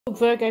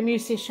Virgo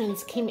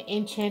musicians, Kim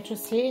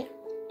Enchantress here.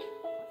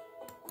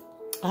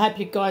 I hope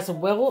you guys are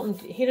well. I'm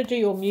here to do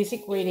your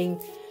music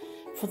reading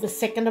for the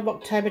 2nd of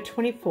October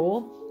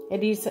 24.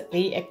 It is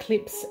the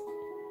eclipse,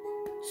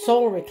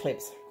 solar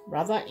eclipse,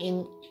 rather,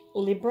 in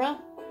Libra.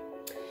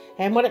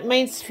 And what it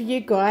means for you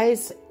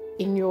guys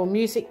in your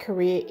music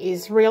career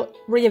is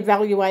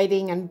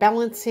reevaluating and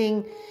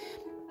balancing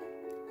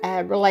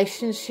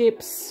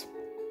relationships.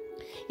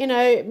 You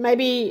know,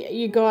 maybe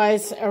you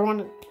guys are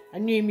on a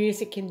new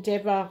music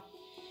endeavor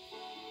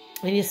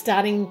and you're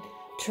starting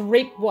to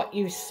reap what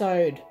you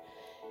sowed.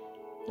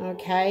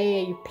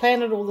 Okay, you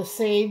planted all the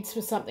seeds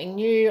for something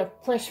new. A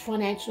fresh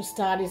financial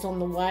start is on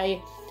the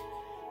way.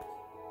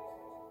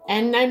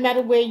 And no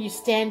matter where you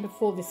stand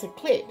before this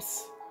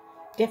eclipse,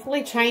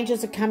 definitely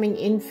changes are coming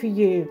in for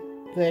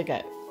you,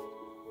 Virgo.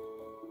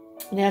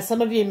 Now,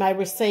 some of you may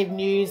receive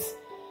news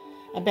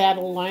about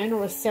a loan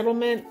or a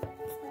settlement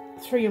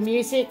through your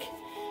music.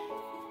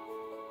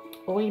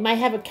 Or you may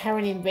have a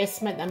current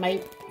investment that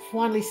may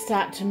finally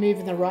start to move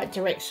in the right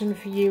direction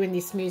for you in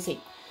this music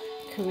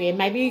career.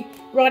 Maybe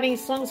writing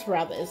songs for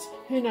others.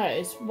 Who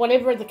knows?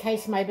 Whatever the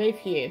case may be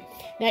for you.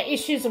 Now,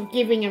 issues of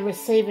giving and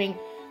receiving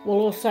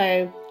will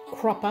also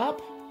crop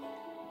up.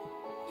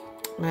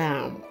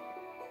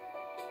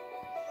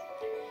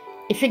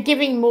 If you're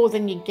giving more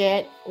than you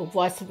get, or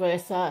vice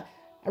versa,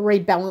 a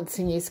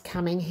rebalancing is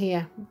coming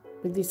here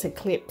with this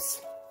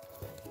eclipse.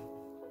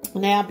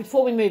 Now,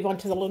 before we move on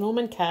to the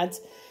Lenormand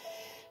cards,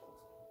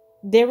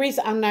 there is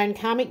unknown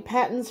karmic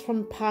patterns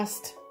from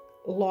past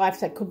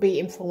life that could be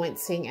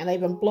influencing and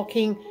even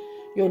blocking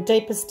your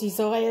deepest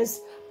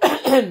desires,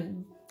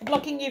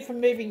 blocking you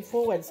from moving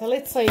forward. So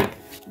let's see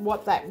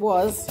what that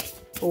was,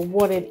 or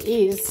what it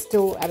is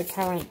still at a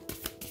current,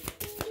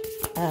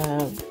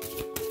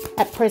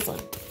 at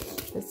present.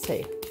 Let's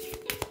see.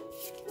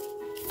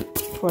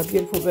 For a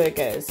beautiful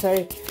Virgo.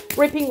 So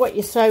reaping what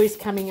you sow is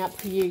coming up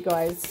for you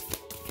guys.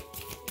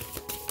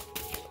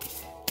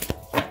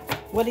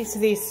 What is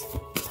this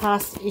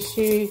past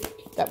issue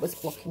that was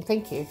blocking?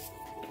 Thank you.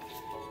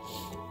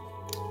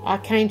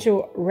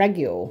 Archangel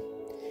Raguel.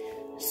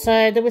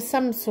 So there was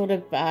some sort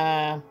of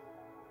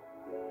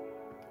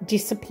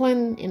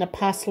discipline in a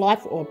past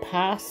life or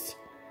past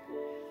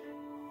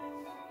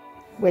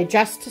where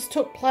justice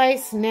took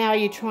place. Now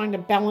you're trying to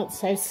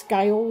balance those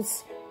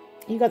scales.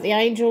 You got the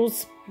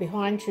angels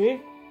behind you.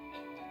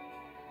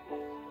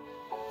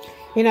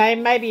 You know,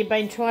 maybe you've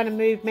been trying to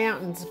move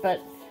mountains,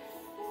 but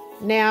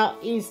now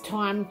is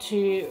time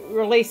to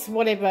release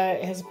whatever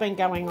has been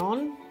going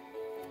on.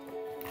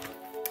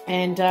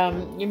 And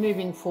you're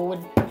moving forward.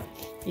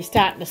 You're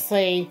starting to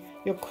see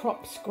your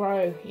crops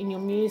grow in your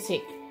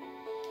music.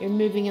 You're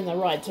moving in the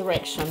right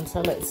direction.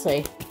 So let's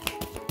see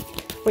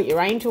what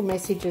your angel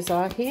messages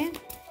are here.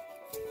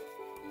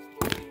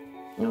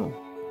 Oh,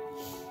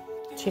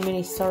 too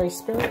many. Sorry,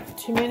 Spirit.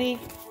 Too many.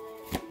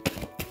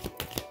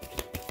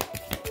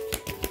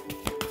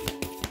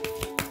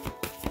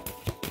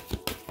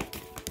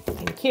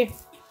 Thank you.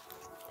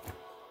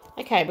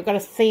 Okay, we've got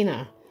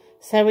Athena.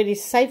 So it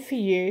is safe for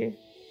you,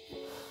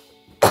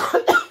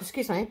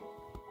 excuse me,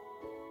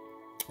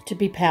 to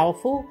be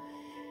powerful.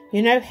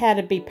 You know how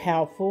to be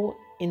powerful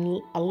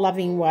in a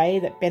loving way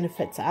that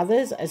benefits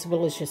others as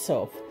well as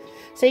yourself.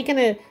 So you're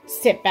going to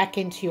step back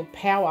into your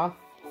power,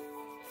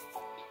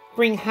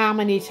 bring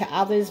harmony to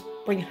others,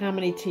 bring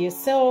harmony to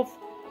yourself.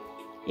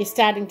 You're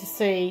starting to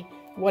see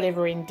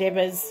whatever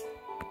endeavors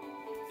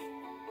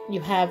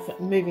you have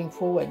moving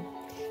forward.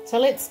 So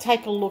let's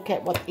take a look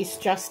at what this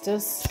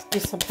justice,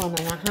 discipline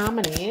and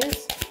harmony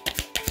is.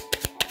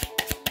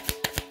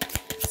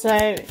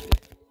 So,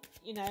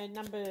 you know,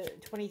 number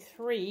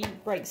 23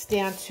 breaks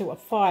down to a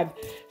 5.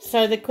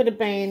 So there could have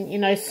been, you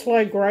know,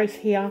 slow growth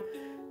here,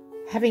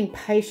 having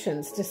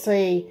patience to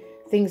see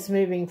things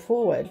moving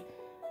forward.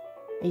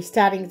 You're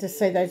starting to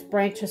see those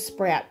branches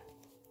sprout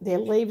their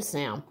leaves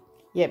now.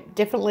 Yep,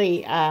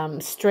 definitely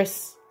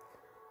stress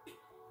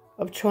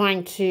of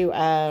trying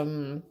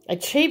to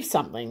achieve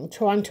something,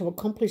 trying to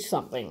accomplish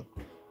something.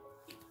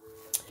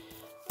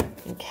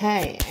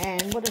 Okay,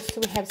 and what else do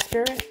we have,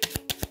 Spirit?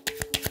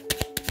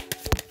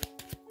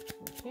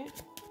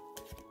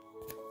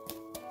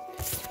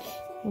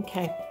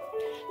 Okay,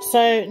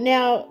 so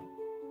now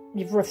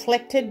you've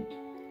reflected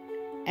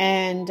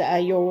and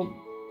you're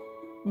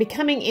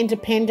becoming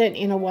independent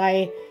in a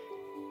way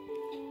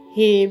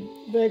here,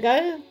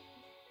 Virgo.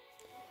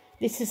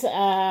 This is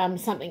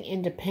something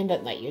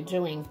independent that you're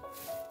doing.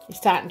 You're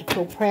starting to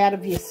feel proud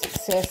of your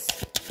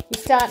success.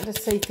 You're starting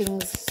to see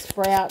things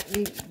sprout.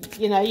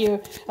 You know, you're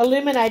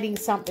illuminating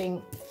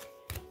something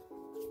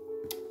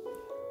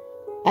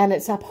and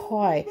it's up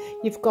high.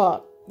 You've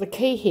got the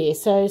key here.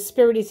 So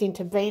Spirit is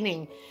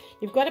intervening.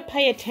 You've got to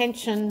pay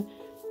attention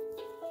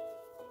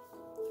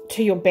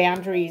to your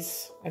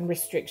boundaries and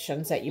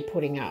restrictions that you're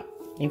putting up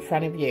in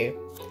front of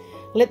you.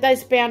 Let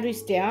those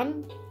boundaries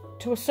down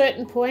to a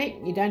certain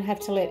point. You don't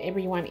have to let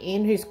everyone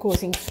in who's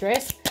causing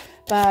stress,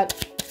 but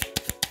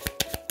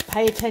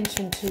pay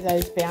attention to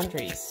those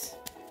boundaries.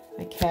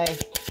 Okay,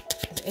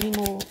 is any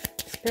more,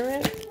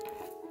 Spirit?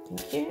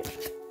 Thank you.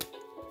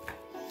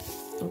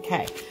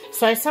 Okay,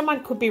 so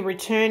someone could be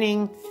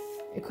returning.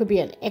 It could be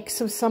an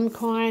ex of some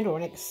kind or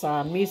an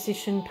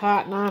ex-musician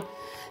partner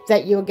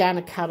that you're going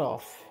to cut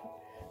off.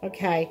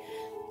 Okay,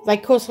 they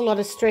caused a lot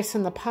of stress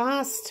in the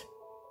past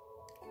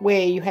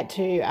where you had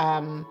to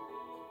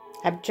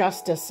have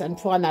justice and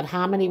find that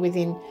harmony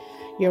within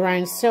your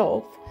own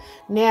self.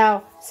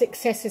 Now,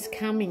 success is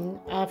coming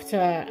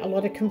after a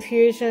lot of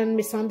confusion,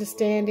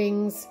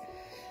 misunderstandings.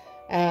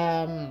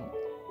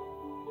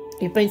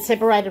 You've been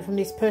separated from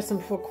this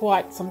person for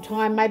quite some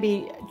time,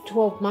 maybe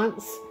 12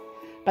 months,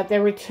 but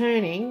they're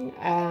returning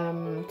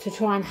to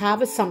try and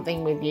harvest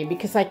something with you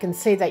because they can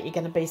see that you're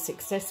going to be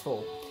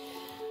successful.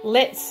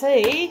 Let's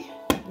see.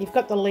 You've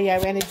got the Leo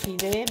energy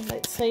there.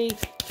 Let's see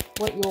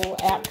what your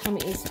outcome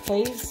is,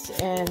 please.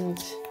 And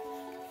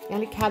the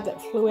only card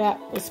that flew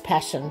out was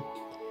passion.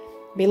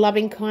 Be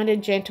loving, kind,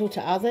 and gentle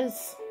to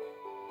others.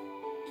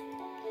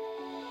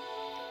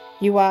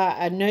 You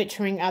are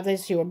nurturing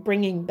others. You are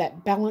bringing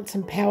that balance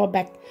and power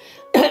back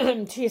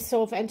to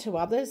yourself and to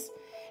others.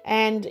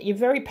 And you're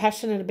very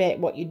passionate about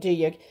what you do.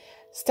 You're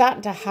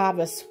starting to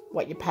harvest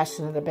what you're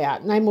passionate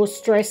about. No more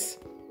stress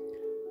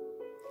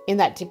in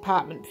that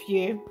department for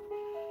you.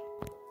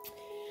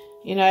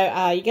 You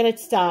know, you're going to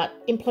start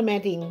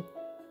implementing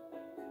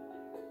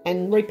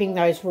and reaping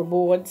those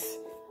rewards.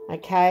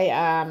 Okay,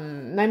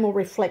 no more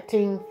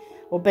reflecting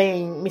or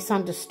being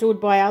misunderstood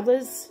by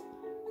others.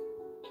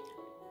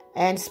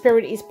 And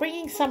Spirit is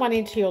bringing someone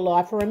into your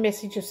life or a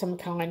message of some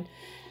kind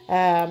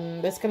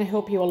that's going to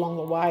help you along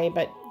the way.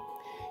 But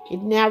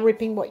you're now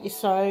reaping what you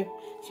sow.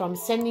 So I'm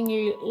sending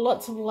you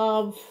lots of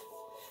love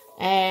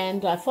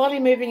and finally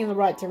moving in the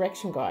right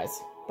direction, guys.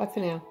 Bye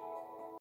for now.